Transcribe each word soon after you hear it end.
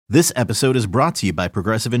This episode is brought to you by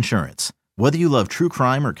Progressive Insurance. Whether you love true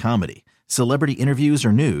crime or comedy, celebrity interviews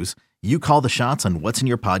or news, you call the shots on what's in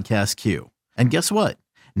your podcast queue. And guess what?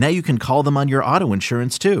 Now you can call them on your auto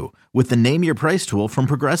insurance too with the Name Your Price tool from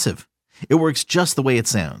Progressive. It works just the way it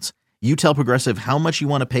sounds. You tell Progressive how much you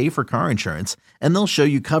want to pay for car insurance, and they'll show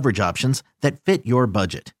you coverage options that fit your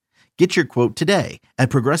budget. Get your quote today at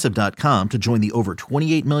Progressive.com to join the over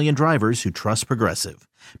 28 million drivers who trust Progressive.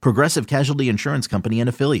 Progressive Casualty Insurance Company and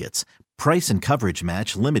Affiliates. Price and coverage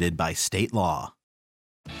match limited by state law.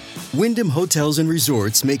 Wyndham Hotels and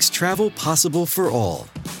Resorts makes travel possible for all.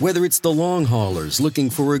 Whether it's the long haulers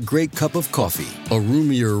looking for a great cup of coffee, a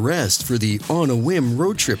roomier rest for the on-a-whim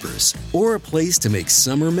road trippers, or a place to make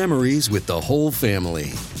summer memories with the whole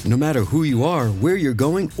family. No matter who you are, where you're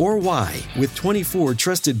going, or why, with 24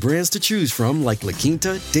 trusted brands to choose from like La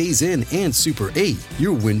Quinta, Days Inn, and Super 8,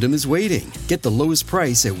 your Wyndham is waiting. Get the lowest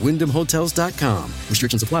price at WyndhamHotels.com.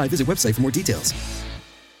 Restrictions apply. Visit website for more details.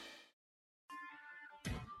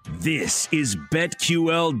 This is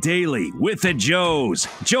BetQL Daily with the Joes,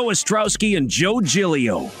 Joe Ostrowski and Joe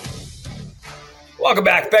Giglio. Welcome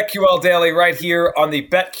back, BetQL Daily, right here on the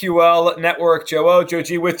BetQL Network. Joe O, Joe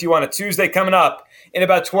G with you on a Tuesday. Coming up in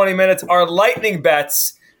about 20 minutes, our lightning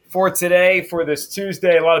bets for today, for this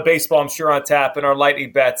Tuesday. A lot of baseball, I'm sure, on tap, and our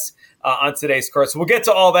lightning bets on today's card. So we'll get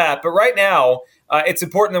to all that. But right now, it's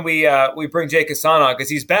important that we bring Jake Hassan on because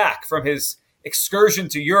he's back from his excursion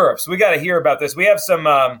to Europe. So we got to hear about this. We have some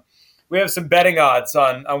betting odds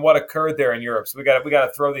on what occurred there in Europe. So we got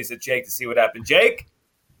to throw these at Jake to see what happened. Jake,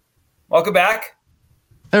 welcome back.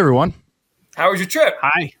 Hey, everyone. How was your trip?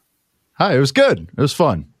 Hi. It was good. It was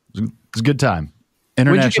fun. It was a good time.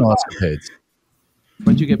 International escapades.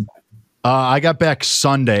 When'd you get back? I got back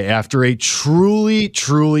Sunday after a truly,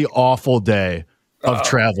 truly awful day of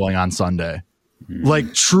traveling on Sunday.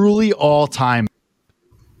 Like, truly all time.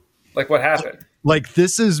 Like, what happened? Like,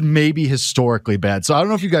 this is maybe historically bad. So I don't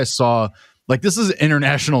know if you guys saw, like, this is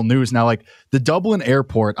international news now. Like, the Dublin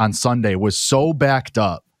airport on Sunday was so backed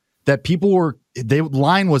up that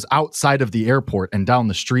line was outside of the airport and down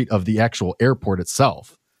the street of the actual airport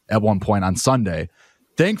itself at one point on Sunday.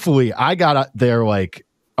 Thankfully, I got there, like,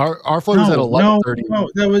 our flight was at 11:30. No,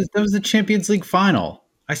 that was the Champions League final.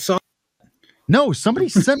 I saw. No, somebody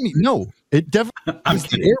sent me. No, it definitely was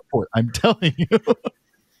the airport. I'm telling you.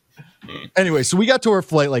 Anyway, so we got to our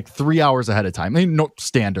flight like 3 hours ahead of time. I mean, no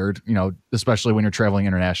standard, especially when you're traveling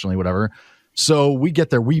internationally, whatever. So we get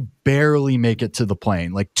there. We barely make it to the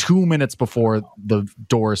plane, like 2 minutes before the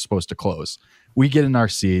door is supposed to close. We get in our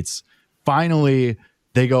seats. Finally,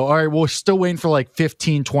 they go, all right, we're still waiting for like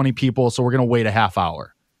 15, 20 people. So we're going to wait a half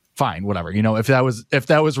hour. Fine, whatever. If that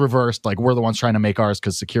was reversed, like we're the ones trying to make ours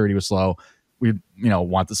because security was slow. We,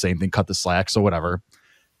 want the same thing, cut the slack. So whatever.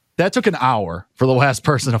 That took an hour for the last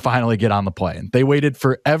person to finally get on the plane. They waited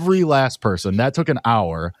for every last person. That took an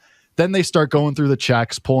hour. Then they start going through the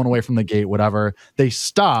checks, pulling away from the gate, whatever. They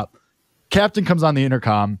stop. Captain comes on the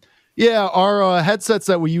intercom. Yeah, our headsets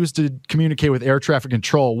that we use to communicate with air traffic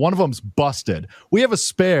control, one of them's busted. We have a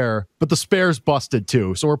spare, but the spare's busted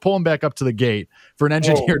too. So we're pulling back up to the gate for an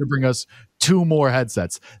engineer to bring us 2 more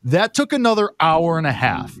headsets. That took another hour and a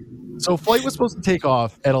half. So flight was supposed to take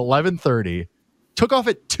off at 11:30. Took off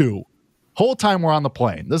at 2. Whole time we're on the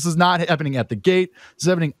plane. This is not happening at the gate. This is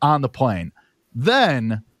happening on the plane.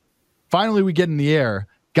 Then, finally, we get in the air.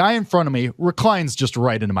 Guy in front of me reclines just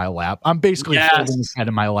right into my lap. I'm basically holding his head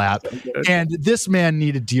in my lap. And this man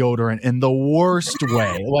needed deodorant in the worst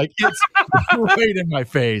way. Like, it's right in my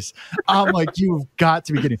face. I'm like, you've got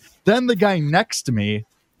to be kidding. Then the guy next to me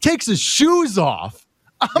takes his shoes off.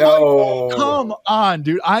 I'm like, come on,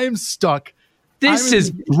 dude. I am stuck. This is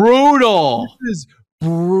brutal. This is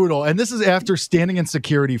brutal. And this is after standing in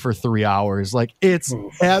security for 3 hours. Like, it's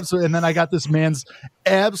absolute. And then I got this man's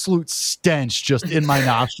absolute stench just in my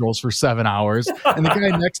nostrils for 7 hours. And the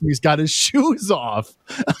guy next to me's got his shoes off.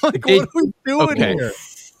 I'm like, what are we doing here?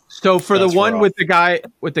 So for the one with the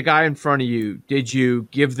guy in front of you, did you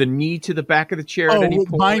give the knee to the back of the chair at any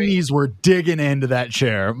point? My knees were digging into that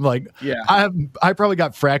chair. Like, I probably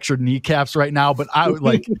got fractured kneecaps right now, but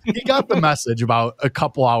he got the message about a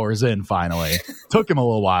couple hours in. Finally, took him a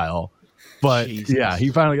little while, but Jesus. He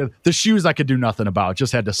finally got the shoes. I could do nothing about.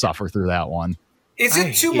 Just had to suffer through that one. Is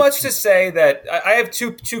it too much to say that I have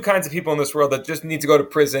two kinds of people in this world that just need to go to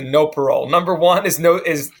prison, no parole? Number one is no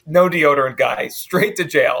deodorant guy, straight to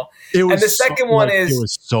jail. And the second one is, it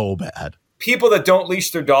was so bad. People that don't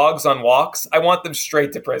leash their dogs on walks, I want them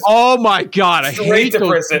straight to prison. Oh my God, I hate those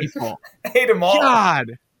prison. People. I hate them all.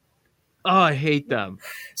 God. Oh, I hate them.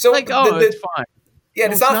 So it's fine. Yeah,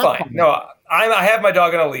 it's not fine. No, I have my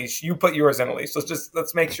dog on a leash. You put yours on a leash.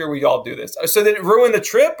 Let's make sure we all do this. So did it ruin the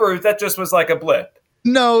trip, or that just was like a blip?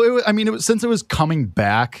 No, it was since it was coming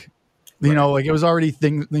back. You know, like it was already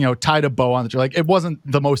tied a bow on the trip. Like it wasn't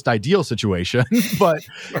the most ideal situation, but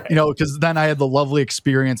because then I had the lovely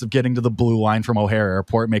experience of getting to the Blue Line from O'Hare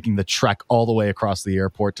Airport, making the trek all the way across the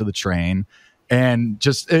airport to the train. And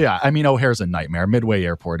just, O'Hare's a nightmare. Midway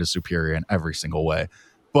Airport is superior in every single way.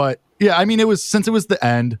 But yeah, since it was the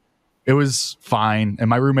end, it was fine. And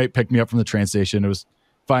my roommate picked me up from the train station. It was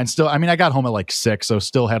fine. Still, I got home at like 6, so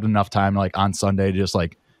still had enough time like on Sunday to just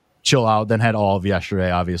like chill out. Then had all of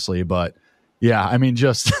yesterday, obviously. But yeah,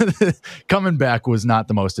 just coming back was not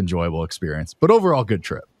the most enjoyable experience. But overall, good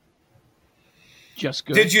trip. Just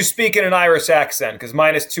good. Did you speak in an Irish accent? Because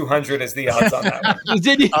minus 200 is the odds on that one.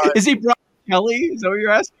 Is he Brian Kelly? Is that what you're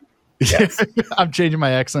asking? Yes. I'm changing my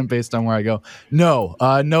accent based on where I go. No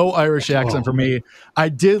Irish accent for me. I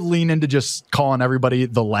did lean into just calling everybody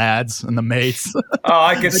the lads and the mates. Oh,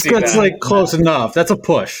 I could see that. That's like close enough. That's a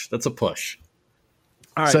push.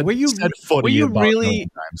 All right. Were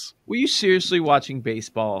you seriously watching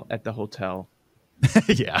baseball at the hotel?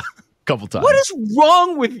 Yeah, a couple times. What is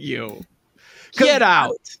wrong with you? Get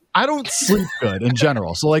out. I don't sleep good in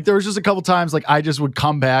general. So like there was just a couple times like I just would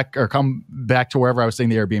come back to wherever I was staying,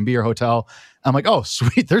 the Airbnb or hotel. I'm like, oh,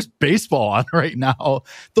 sweet, there's baseball on right now.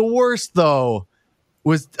 The worst though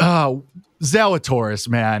was Zalatoris,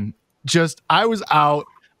 man. Just I was out.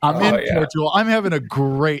 I'm in Portugal. I'm having a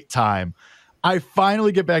great time. I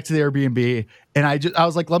finally get back to the Airbnb and I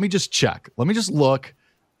was like, let me just check. Let me just look.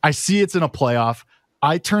 I see it's in a playoff.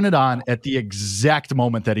 I turn it on at the exact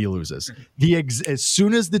moment that he loses. As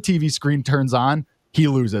soon as the TV screen turns on, he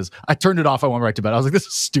loses. I turned it off. I went right to bed. I was like, this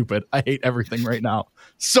is stupid. I hate everything right now.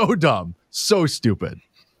 So dumb. So stupid.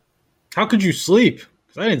 How could you sleep?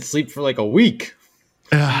 Because I didn't sleep for like a week.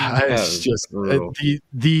 It's just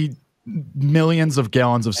the millions of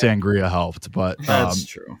gallons of sangria helped, but that's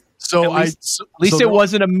true. So at least it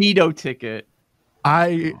wasn't a Mito ticket.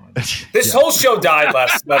 This whole show died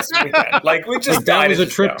last weekend. Like we just died. That was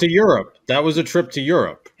a trip to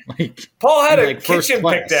Europe. Like Paul had a kitchen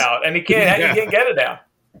picked out, and he can't get it out.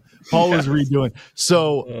 Paul was redoing.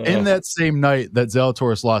 So in that same night that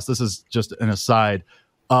Zalatoris lost, this is just an aside.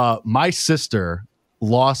 My sister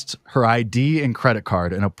lost her ID and credit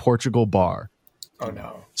card in a Portugal bar. Oh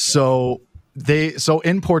no! So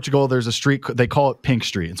in Portugal, there's a street, they call it Pink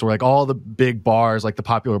Street. And so like all the big bars, like the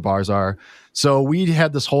popular bars are. So we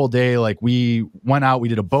had this whole day, like we went out, we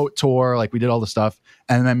did a boat tour, like we did all the stuff.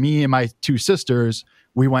 And then me and my 2 sisters,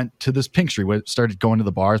 we went to this Pink Street. We started going to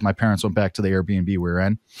the bars. My parents went back to the Airbnb we were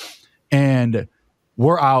in. And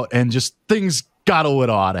we're out and just things got a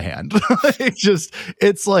little out of hand.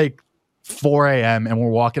 It's like 4 a.m. and we're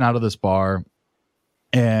walking out of this bar.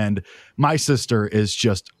 And my sister is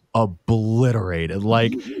just obliterated.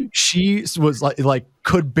 Like she was like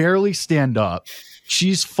could barely stand up.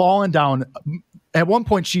 She's fallen down. At one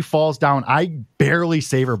point she falls down. I barely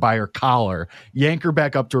save her by her collar, yank her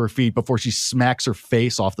back up to her feet before she smacks her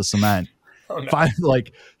face off the cement. Oh, no.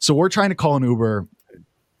 Finally, so we're trying to call an Uber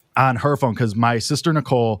on her phone because my sister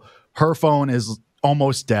Nicole, her phone is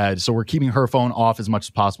almost dead. So we're keeping her phone off as much as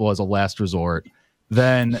possible as a last resort.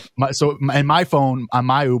 Then my phone on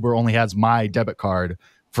my Uber only has my debit card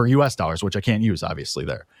for US dollars, which I can't use obviously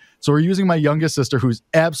there. So we're using my youngest sister, who's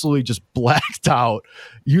absolutely just blacked out,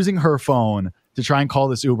 using her phone to try and call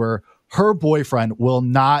this Uber. Her boyfriend will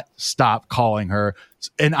not stop calling her.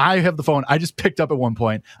 And I have the phone. I just picked up at one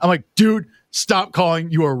point. I'm like, dude, stop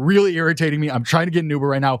calling. You are really irritating me. I'm trying to get an Uber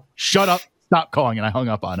right now. Shut up. Stop calling. And I hung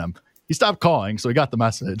up on him. He stopped calling, so he got the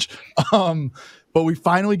message. But we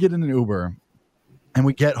finally get in an Uber and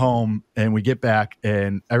we get home and we get back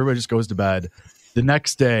and everybody just goes to bed. The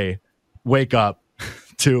next day, wake up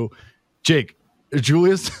to Jake, is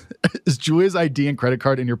Julia's ID and credit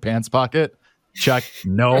card in your pants pocket? Check.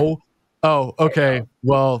 No. Oh, okay.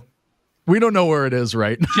 Well, we don't know where it is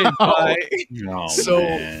right now. No, so,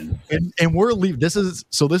 man. And we're leaving. This is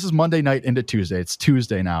Monday night into Tuesday. It's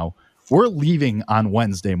Tuesday now. We're leaving on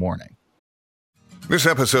Wednesday morning. This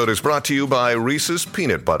episode is brought to you by Reese's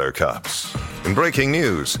Peanut Butter Cups. In breaking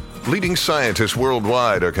news, leading scientists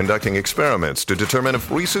worldwide are conducting experiments to determine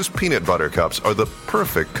if Reese's Peanut Butter Cups are the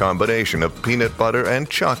perfect combination of peanut butter and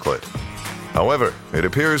chocolate. However, it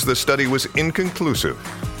appears the study was inconclusive,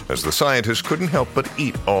 as the scientists couldn't help but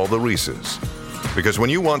eat all the Reese's. Because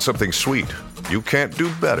when you want something sweet, you can't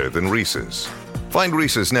do better than Reese's. Find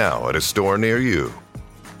Reese's now at a store near you.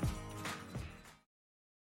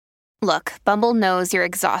 Look, Bumble knows you're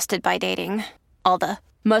exhausted by dating. All the,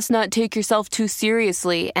 must not take yourself too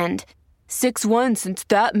seriously, and 6'1" since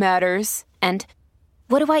that matters. And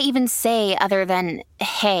what do I even say other than,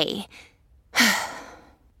 hey?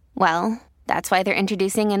 Well, that's why they're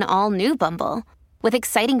introducing an all-new Bumble, with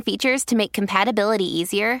exciting features to make compatibility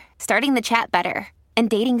easier, starting the chat better, and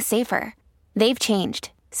dating safer. They've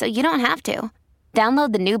changed, so you don't have to.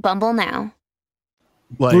 Download the new Bumble now.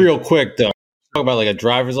 Real quick, though. Talk about like a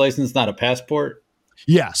driver's license, not a passport.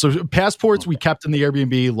 Yeah, so passports we kept in the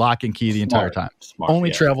Airbnb, lock and key the entire time. Only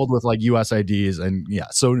traveled with like US IDs, and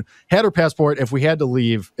so had her passport. If we had to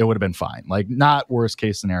leave, it would have been fine. Like not worst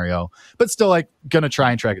case scenario, but still like gonna try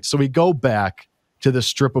and track it. So we go back to the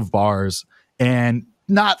strip of bars and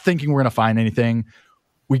not thinking we're gonna find anything.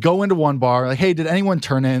 We go into one bar, like, hey, did anyone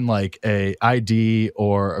turn in like a ID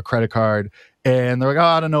or a credit card? And they're like, oh,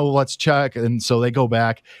 I don't know, let's check. And so they go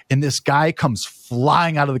back, and this guy comes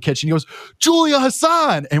flying out of the kitchen. He goes, Julia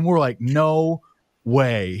Hassan. And we're like, no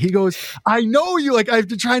way. He goes, I know you. Like, I've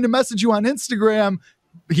been trying to message you on Instagram.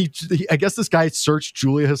 I guess this guy searched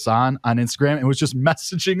Julia Hassan on Instagram and was just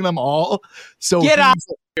messaging them all. So get out of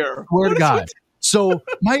here. Swear to God. So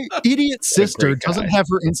my idiot sister doesn't have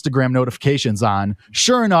her Instagram notifications on.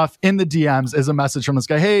 Sure enough, in the DMs is a message from this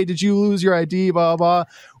guy. Hey, did you lose your ID? Blah, blah.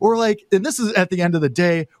 Or like, and this is at the end of the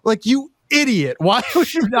day, we're like, you idiot. Why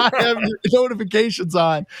would you not have your notifications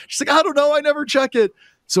on? She's like, I don't know. I never check it.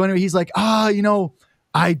 So anyway, he's like, I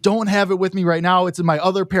don't have it with me right now. It's in my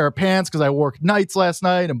other pair of pants because I worked nights last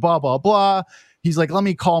night and blah, blah, blah. He's like, let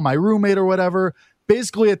me call my roommate or whatever.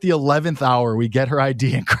 Basically, at the 11th hour, we get her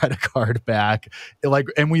ID and credit card back.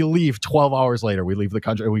 And we leave 12 hours later. We leave the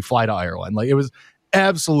country and we fly to Ireland. Like, it was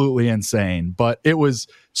absolutely insane, but it was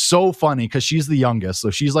so funny because she's the youngest. So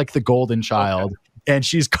she's like the golden child, and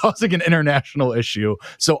she's causing an international issue.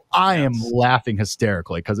 So I am laughing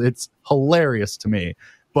hysterically because it's hilarious to me.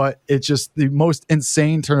 But it's just the most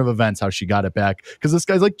insane turn of events how she got it back. Because this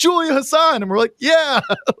guy's like, Julia Hassan. And we're like, yeah,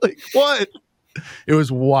 like what? It was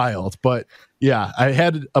wild. But yeah, I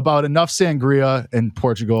had about enough sangria in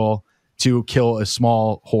Portugal to kill a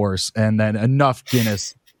small horse, and then enough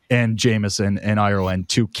Guinness and Jameson in Ireland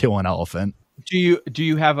to kill an elephant. Do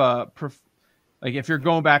you have like if you're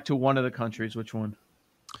going back to one of the countries, which one?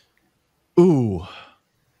 Ooh,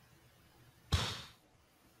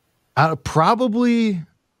 probably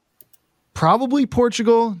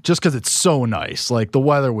Portugal, just because it's so nice. Like the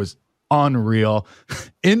weather was unreal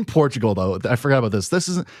in Portugal, though. I forgot about this. This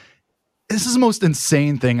is the most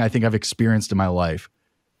insane thing I think I've experienced in my life.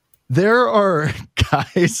 There are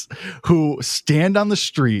guys who stand on the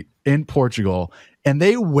street in Portugal and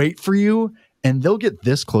they wait for you, and they'll get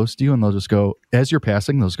this close to you and they'll just go, as you're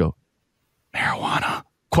passing, they'll just go, marijuana?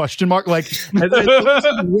 Question mark. Like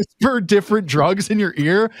whisper different drugs in your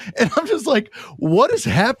ear. And I'm just like, what is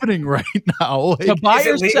happening right now? Like, to buy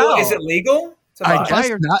or sell? Is it legal? I guess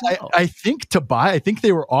not. I think to buy. I think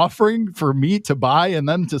they were offering for me to buy and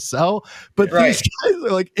them to sell. But these guys are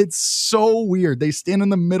like, it's so weird. They stand in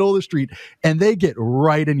the middle of the street and they get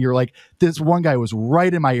right in your, like, this one guy was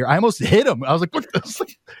right in my ear. I almost hit him. I was like, what?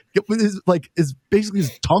 Basically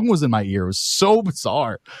his tongue was in my ear. It was so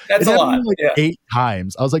bizarre. That's a lot. Like 8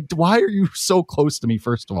 times. I was like, why are you so close to me?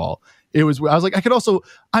 First of all, I was like,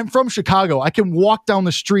 I'm from Chicago. I can walk down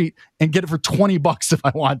the street and get it for $20 if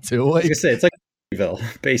I want to. Like I say, it's like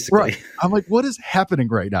basically. Right. I'm like, what is happening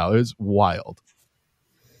right now? It is wild.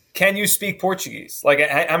 Can you speak Portuguese? Like,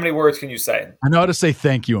 how many words can you say? I know how to say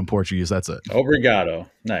thank you in Portuguese. That's it. Obrigado.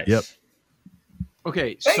 Nice. Yep.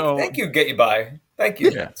 Okay, thank you, get you by. Thank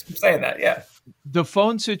you. Yeah. I'm saying that. Yeah. The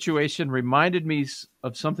phone situation reminded me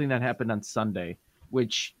of something that happened on Sunday,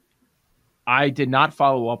 which I did not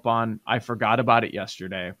follow up on. I forgot about it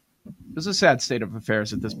yesterday. It was a sad state of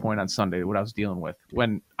affairs at this point on Sunday, what I was dealing with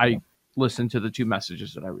when I listened to the 2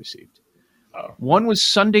 messages that I received. One was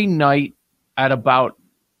Sunday night at about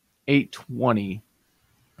 8:20,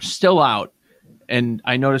 still out, and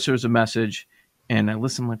I noticed there was a message, and I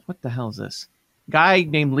listened, like, what the hell is this? Guy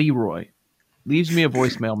named Leroy leaves me a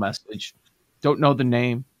voicemail message. Don't know the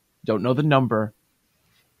name, don't know the number,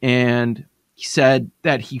 and he said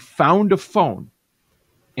that he found a phone,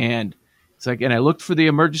 and it's like, and I looked for the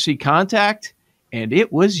emergency contact, and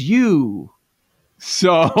it was you.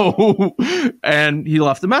 So, and he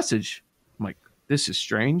left a message. I'm like, this is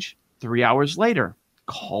strange. 3 hours later,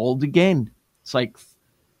 called again. It's like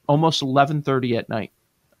almost 11:30 at night,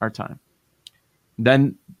 our time.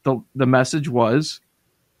 Then the message was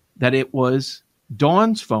that it was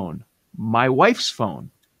Dawn's phone, my wife's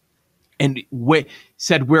phone. And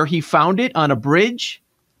said where he found it on a bridge.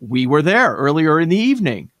 We were there earlier in the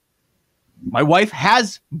evening. My wife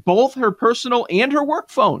has both her personal and her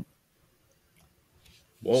work phone.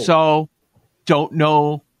 Whoa. So don't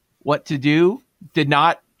know what to do. Did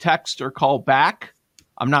not text or call back.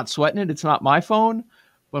 I'm not sweating it. It's not my phone.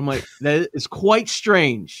 But I'm like, that is quite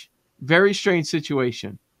strange. Very strange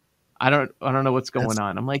situation. I don't know what's going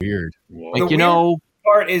on. I'm like, weird. Like, you know,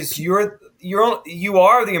 part is you are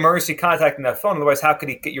the emergency contact in that phone. Otherwise, how could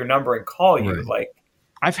he get your number and call you? Right. Like,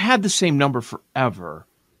 I've had the same number forever.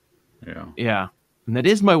 Yeah. And that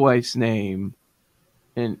is my wife's name.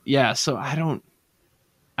 And yeah, so I don't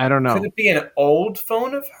know. Could it be an old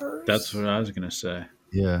phone of hers? That's what I was gonna say.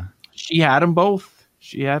 Yeah. She had them both.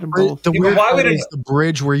 The weird part is the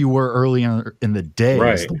bridge where you were early in the day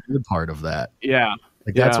is the weird part of that. Yeah.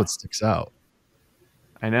 Like that's what sticks out.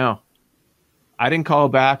 I know. I didn't call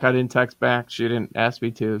back. I didn't text back. She didn't ask me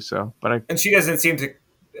to. So, and she doesn't seem to.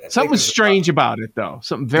 Something was strange about it, though.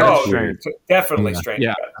 Something very strange. Definitely strange.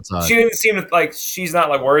 Yeah. She didn't seem like she's not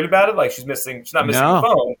like worried about it. Like she's not missing the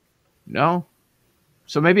phone. No.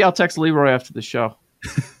 So maybe I'll text Leroy after the show.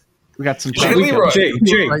 We got some time. Jay,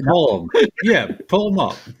 call him. Yeah, pull him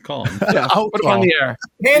up. Call him. Yeah, put him on the air.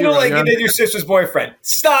 Handle like you did your sister's boyfriend.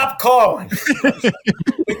 Stop calling.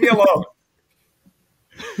 Leave me alone.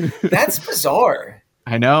 That's bizarre.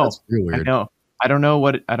 I know. That's real weird. I know. I don't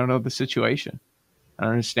know the situation. I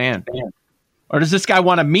don't understand. Or does this guy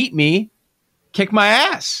want to meet me, kick my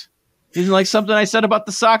ass? He's like something I said about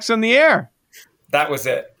the socks in the air. That was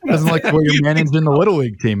it. Doesn't like the way you're managing the Little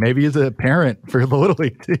League team. Maybe he's a parent for the Little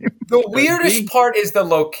League team. The weirdest part is the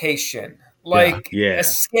location. Like a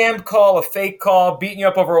scam call, a fake call, beating you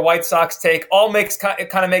up over a White Sox take, all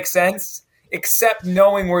kind of makes sense, except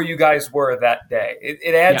knowing where you guys were that day.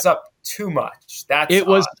 It adds up too much. It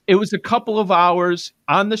was a couple of hours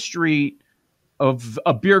on the street of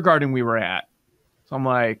a beer garden we were at. So I'm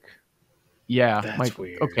like, that's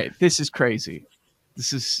weird. Okay, this is crazy.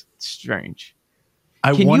 This is strange.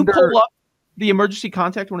 Can you pull up the emergency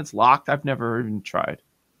contact when it's locked? I've never even tried.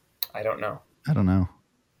 I don't know.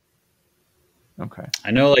 Okay. I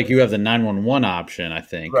know, like, you have the 911 option, I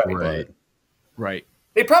think. Right.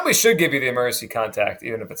 They probably should give you the emergency contact,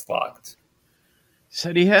 even if it's locked.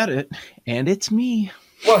 Said he had it, and it's me.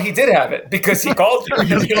 Well, he did have it because he called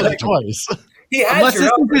you. Twice. He has Unless your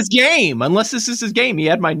this number. is his game. Unless this is his game. He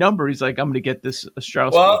had my number. He's like, I'm going to get this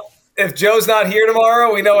Ostrowski. Well, if Joe's not here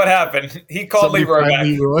tomorrow, we know what happened. He called Leroy back.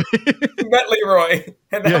 He met Leroy.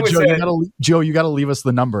 And that was it. Joe, you got to leave us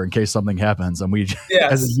the number in case something happens, and we,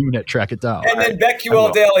 as a unit, track it down. And then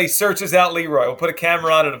BetQL Daily searches out Leroy. We'll put a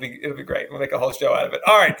camera on it. It'll be great. We'll make a whole show out of it.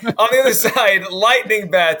 All right. On the other side, lightning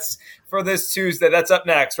bets for this Tuesday. That's up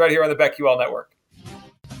next, right here on the BetQL Network.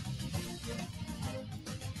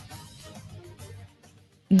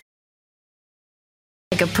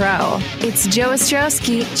 Like a pro. It's Joe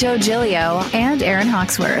Ostrowski, Joe Giglio, and Aaron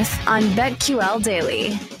Hawksworth on BetQL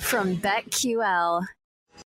Daily from BetQL.